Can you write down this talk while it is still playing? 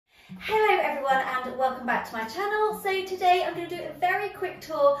Hello everyone and welcome back to my channel. So today I'm going to do a very quick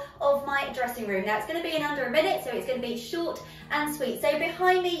tour of my dressing room. Now it's going to be in under a minute, so it's going to be short and sweet. So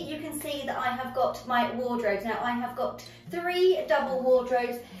behind me you can see that I have got my wardrobes. Now I have got 3 double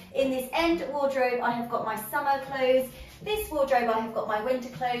wardrobes. In this end wardrobe I have got my summer clothes. This wardrobe I have got my winter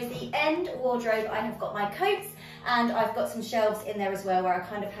clothes. The end wardrobe I have got my coats, and I've got some shelves in there as well where I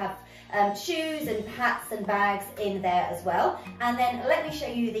kind of have shoes and hats and bags in there as well. And then let me show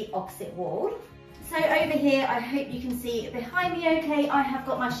you the opposite wall. So over here, I hope you can see behind me okay, I have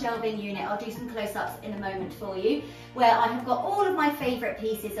got my shelving unit. I'll do some close-ups in a moment for you, where I have got all of my favourite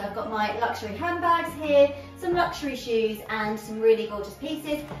pieces. So I've got my luxury handbags here, some luxury shoes and some really gorgeous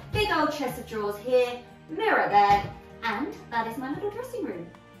pieces. Big old chest of drawers here, mirror there, and that is my little dressing room.